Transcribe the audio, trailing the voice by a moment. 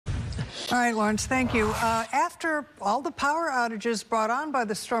All right, Lawrence, thank you. After all the power outages brought on by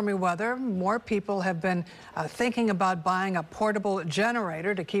the stormy weather, more people have been thinking about buying a portable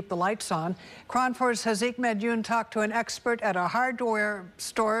generator to keep the lights on. KRON 4's Haaziq Madyun talked to an expert at a hardware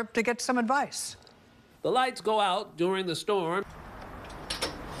store to get some advice. The lights go out during the storm,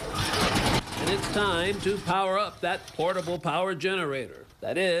 and it's time to power up that portable power generator.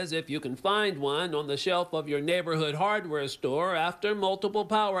 That is, if you can find one on the shelf of your neighborhood hardware store after multiple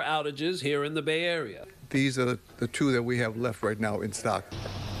power outages here in the Bay Area. These are the two that we have left right now in stock.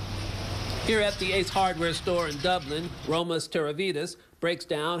 Here at the Ace Hardware store in Dublin, Romas Teravitas breaks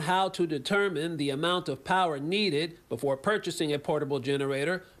down how to determine the amount of power needed before purchasing a portable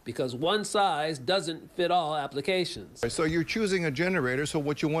generator, because one size doesn't fit all applications. So you're choosing a generator, so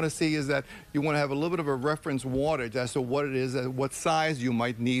what you want to see is that you want to have a little bit of a reference wattage as to what it is and what size you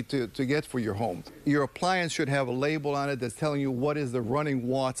might need to get for your home. Your appliance should have a label on it that's telling you what is the running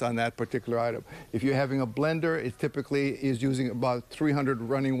watts on that particular item. If you're having a blender, it typically is using about 300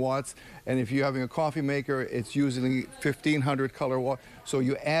 running watts, and if you're having a coffee maker, it's usually 1,500 color watts. So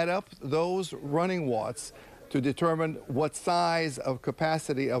you add up those running watts to determine what size of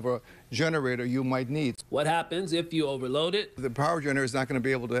capacity of a generator you might need. What happens if you overload it? The power generator is not going to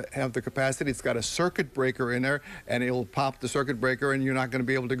be able to have the capacity. It's got a circuit breaker in there, and it'll pop the circuit breaker, and you're not going to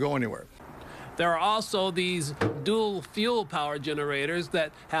be able to go anywhere. There are also these dual fuel power generators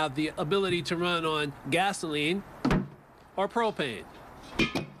that have the ability to run on gasoline or propane.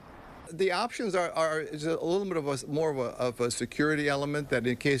 The options is a little bit of more of a security element, that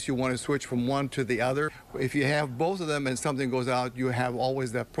in case you want to switch from one to the other. If you have both of them and something goes out, you have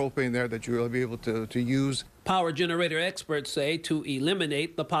always that propane there that you'll be able to use. Power generator experts say to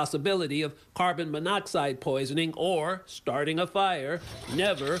eliminate the possibility of carbon monoxide poisoning or starting a fire,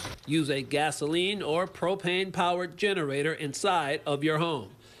 never use a gasoline or propane-powered generator inside of your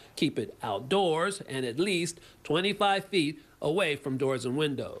home. Keep it outdoors and at least 25 feet away from doors and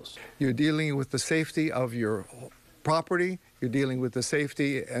windows. You're dealing with the safety of your property, you're dealing with the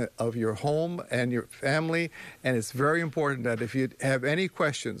safety of your home and your family, and it's very important that if you have any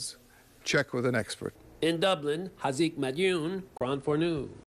questions, check with an expert. In Dublin, Haaziq Madyun, KRON 4 News.